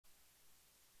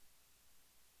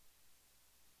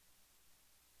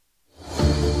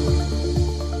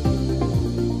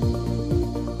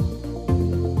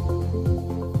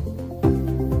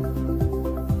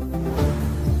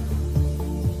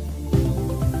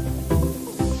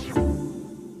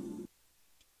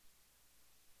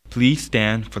Please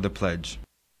stand for the pledge.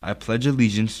 I pledge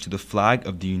allegiance to the flag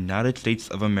of the United States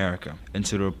of America and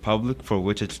to the republic for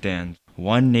which it stands,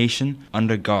 one nation,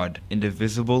 under God,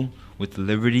 indivisible, with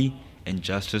liberty and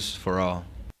justice for all.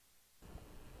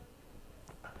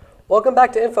 Welcome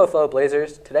back to InfoFlow,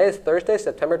 Blazers. Today is Thursday,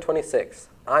 September 26th.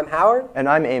 I'm Howard. And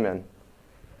I'm Eamon.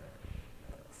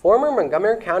 Former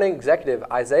Montgomery County Executive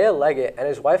Isaiah Leggett and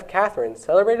his wife Catherine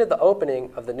celebrated the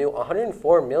opening of the new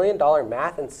 $104 million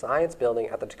Math and Science building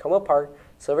at the Tacoma Park,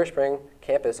 Silver Spring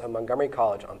campus of Montgomery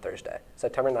College on Thursday,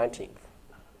 September 19th.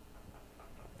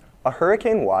 A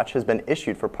hurricane watch has been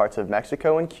issued for parts of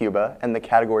Mexico and Cuba, and the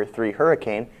Category 3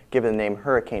 hurricane, given the name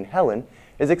Hurricane Helen,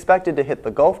 is expected to hit the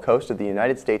Gulf Coast of the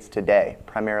United States today,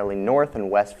 primarily North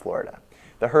and West Florida.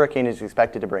 The hurricane is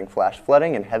expected to bring flash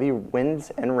flooding and heavy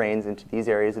winds and rains into these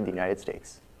areas of the United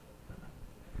States.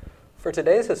 For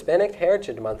today's Hispanic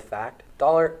Heritage Month fact,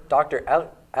 Dr.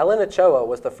 Ellen Ochoa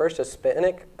was the first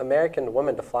Hispanic American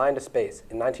woman to fly into space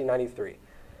in 1993.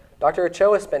 Dr.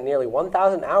 Ochoa spent nearly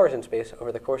 1,000 hours in space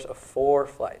over the course of 4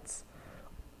 flights.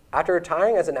 After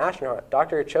retiring as an astronaut,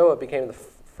 Dr. Ochoa became the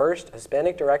first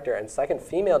Hispanic director and second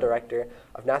female director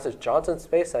of NASA's Johnson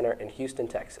Space Center in Houston,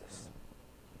 Texas.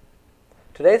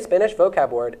 Today's Spanish vocab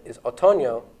word is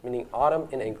otoño, meaning autumn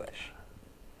in English.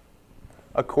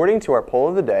 According to our poll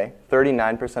of the day,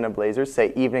 39% of Blazers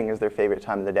say evening is their favorite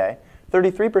time of the day,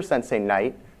 33% say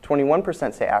night,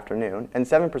 21% say afternoon, and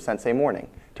 7% say morning.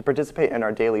 To participate in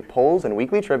our daily polls and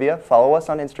weekly trivia, follow us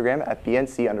on Instagram at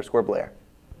BNC_Blair.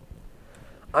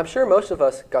 I'm sure most of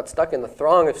us got stuck in the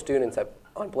throng of students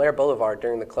on Blair Boulevard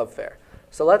during the club fair.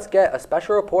 So let's get a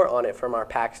special report on it from our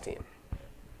PAX team.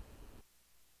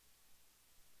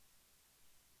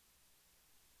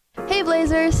 Hey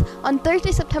Blazers! On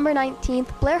Thursday, September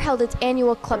 19th, Blair held its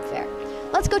annual club fair.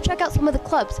 Let's go check out some of the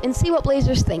clubs and see what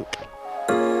Blazers think.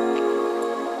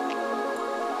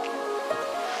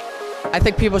 I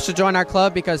think people should join our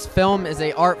club because film is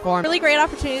an art form. Really great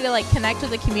opportunity to connect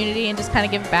with the community and just kind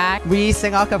of give back. We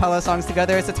sing a cappella songs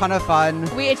together. It's a ton of fun.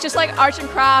 It's just like arts and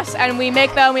crafts, and we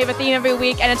make them. We have a theme every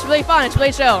week, and it's really fun. It's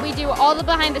really chill. We do all the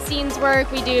behind the scenes work.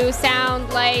 We do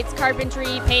sound, lights,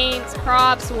 carpentry, paints,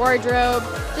 props, wardrobe,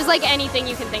 just like anything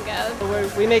you can think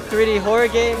of. We make 3D horror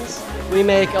games. We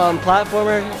make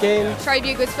platformer games. Try to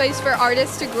be a good space for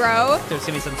artists to grow. There's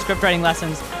going to be some script writing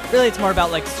lessons. Really, it's more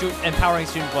about empowering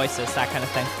student voices, that kind of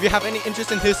thing. If you have any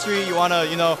interest in history, you want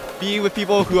to, be with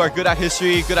people who are good at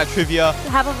history, good at trivia.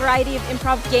 Have a variety of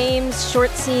improv games, short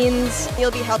scenes.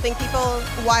 You'll be helping people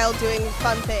while doing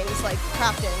fun things like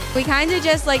crafting. We kind of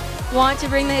just want to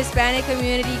bring the Hispanic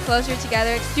community closer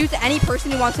together. It suits any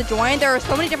person who wants to join. There are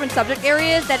so many different subject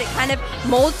areas that it kind of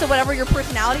molds to whatever your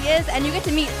personality is, and you get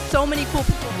to meet so many cool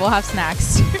people. We'll have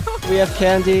snacks too. We have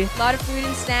candy. A lot of food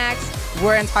and snacks.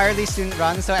 We're entirely student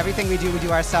run, so everything we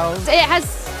do ourselves. It has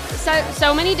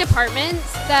so many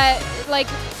departments that,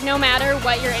 no matter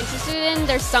what you're interested in,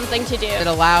 there's something to do. It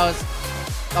allows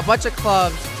a bunch of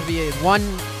clubs to be in one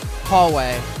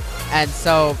hallway, and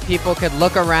so people could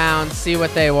look around, see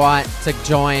what they want to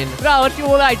join. No, it's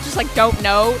people that just don't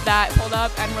know that pulled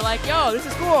up, and we're like, yo, this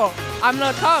is cool. I'm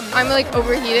gonna come. I'm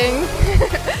overheating,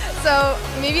 so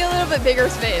maybe a little bit bigger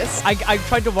space. I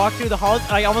tried to walk through the halls,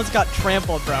 and I almost got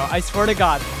trampled, bro. I swear to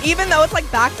God. Even though it's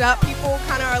backed up, people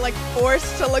kind of are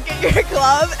forced to look at your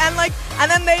club, and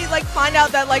then they find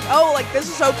out that this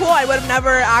is so cool. I would have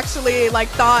never actually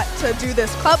thought to do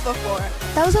this club before.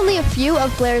 That was only a few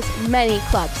of Blair's many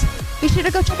clubs. Be sure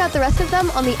to go check out the rest of them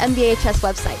on the MBHS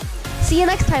website. See you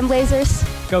next time, Blazers.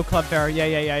 Go club fair,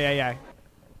 yeah.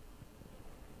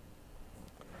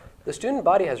 The student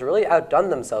body has really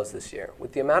outdone themselves this year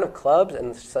with the amount of clubs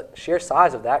and the sheer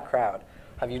size of that crowd.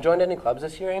 Have you joined any clubs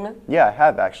this year, Eamon? Yeah, I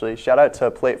have actually. Shout out to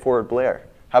Play It Forward Blair.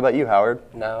 How about you, Howard?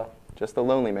 No. Just the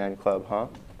Lonely Man Club, huh?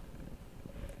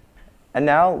 And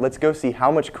now, let's go see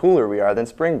how much cooler we are than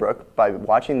Springbrook by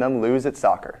watching them lose at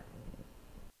soccer.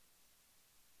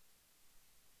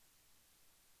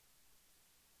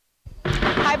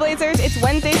 Hi Blazers, it's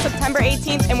Wednesday, September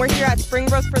 18th, and we're here at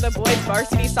Springbrook for the boys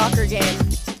varsity soccer game.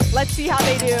 Let's see how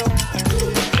they do.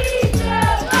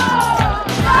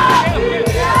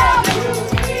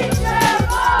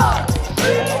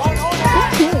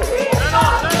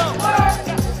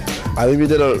 I think we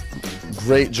did a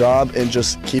great job in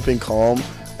just keeping calm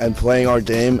and playing our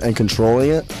game and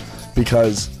controlling it,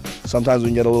 because sometimes we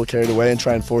can get a little carried away and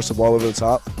try and force the ball over the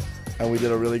top, and we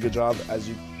did a really good job, as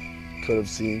you could have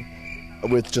seen,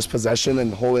 with just possession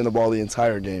and holding the ball the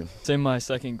entire game. Say my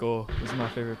second goal was my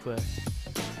favorite play.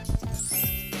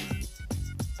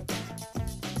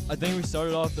 I think we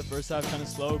started off the first half kind of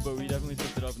slow, but we definitely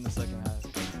picked it up in the second half.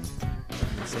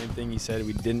 The same thing he said.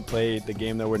 We didn't play the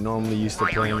game that we're normally used to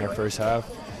playing our first half.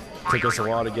 Took us a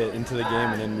while to get into the game,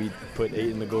 and then we put 8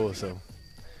 in the goal. So.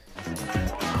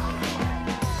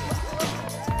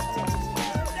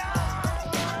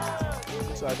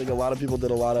 So I think a lot of people did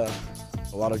a lot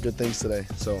of good things today.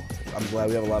 So I'm glad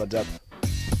we have a lot of depth.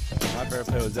 My favorite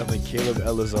play was definitely Caleb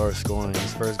Elazar scoring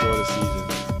his first goal of the season.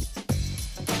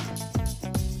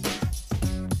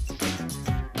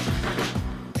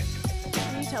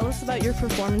 Can you tell us about your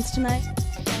performance tonight?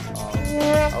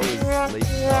 I was late.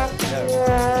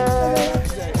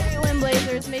 Win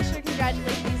Blazers, make sure to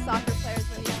congratulate these soccer players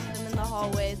when you see them in the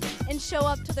hallways and show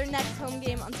up to their next home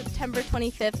game on September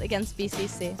 25th against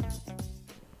BCC.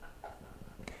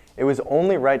 It was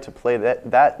only right to play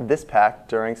this pack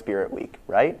during Spirit Week,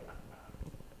 right?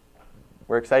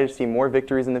 We're excited to see more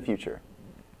victories in the future.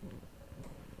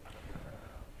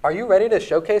 Are you ready to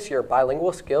showcase your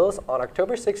bilingual skills? On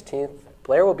October 16th,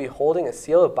 Blair will be holding a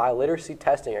seal of biliteracy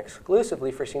testing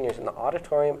exclusively for seniors in the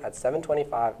auditorium at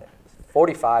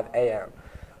 7:45 a.m.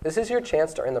 This is your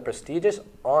chance to earn the prestigious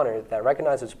honor that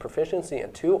recognizes proficiency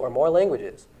in 2 or more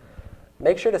languages.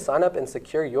 Make sure to sign up and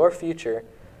secure your future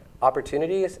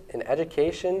opportunities in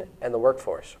education and the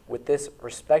workforce with this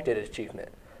respected achievement.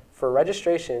 For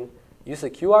registration, use the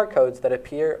QR codes that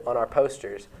appear on our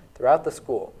posters throughout the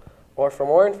school. Or for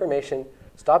more information,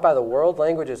 stop by the World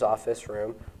Languages Office,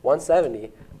 room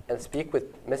 170, and speak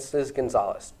with Mrs.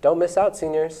 Gonzalez. Don't miss out,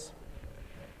 seniors.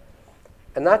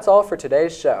 And that's all for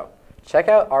today's show. Check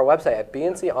out our website at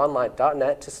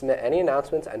bnconline.net to submit any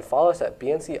announcements and follow us at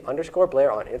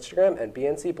BNC_Blair on Instagram and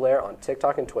BNC Blair on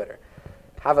TikTok and Twitter.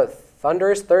 Have a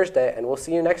thunderous Thursday, and we'll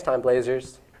see you next time,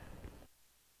 Blazers.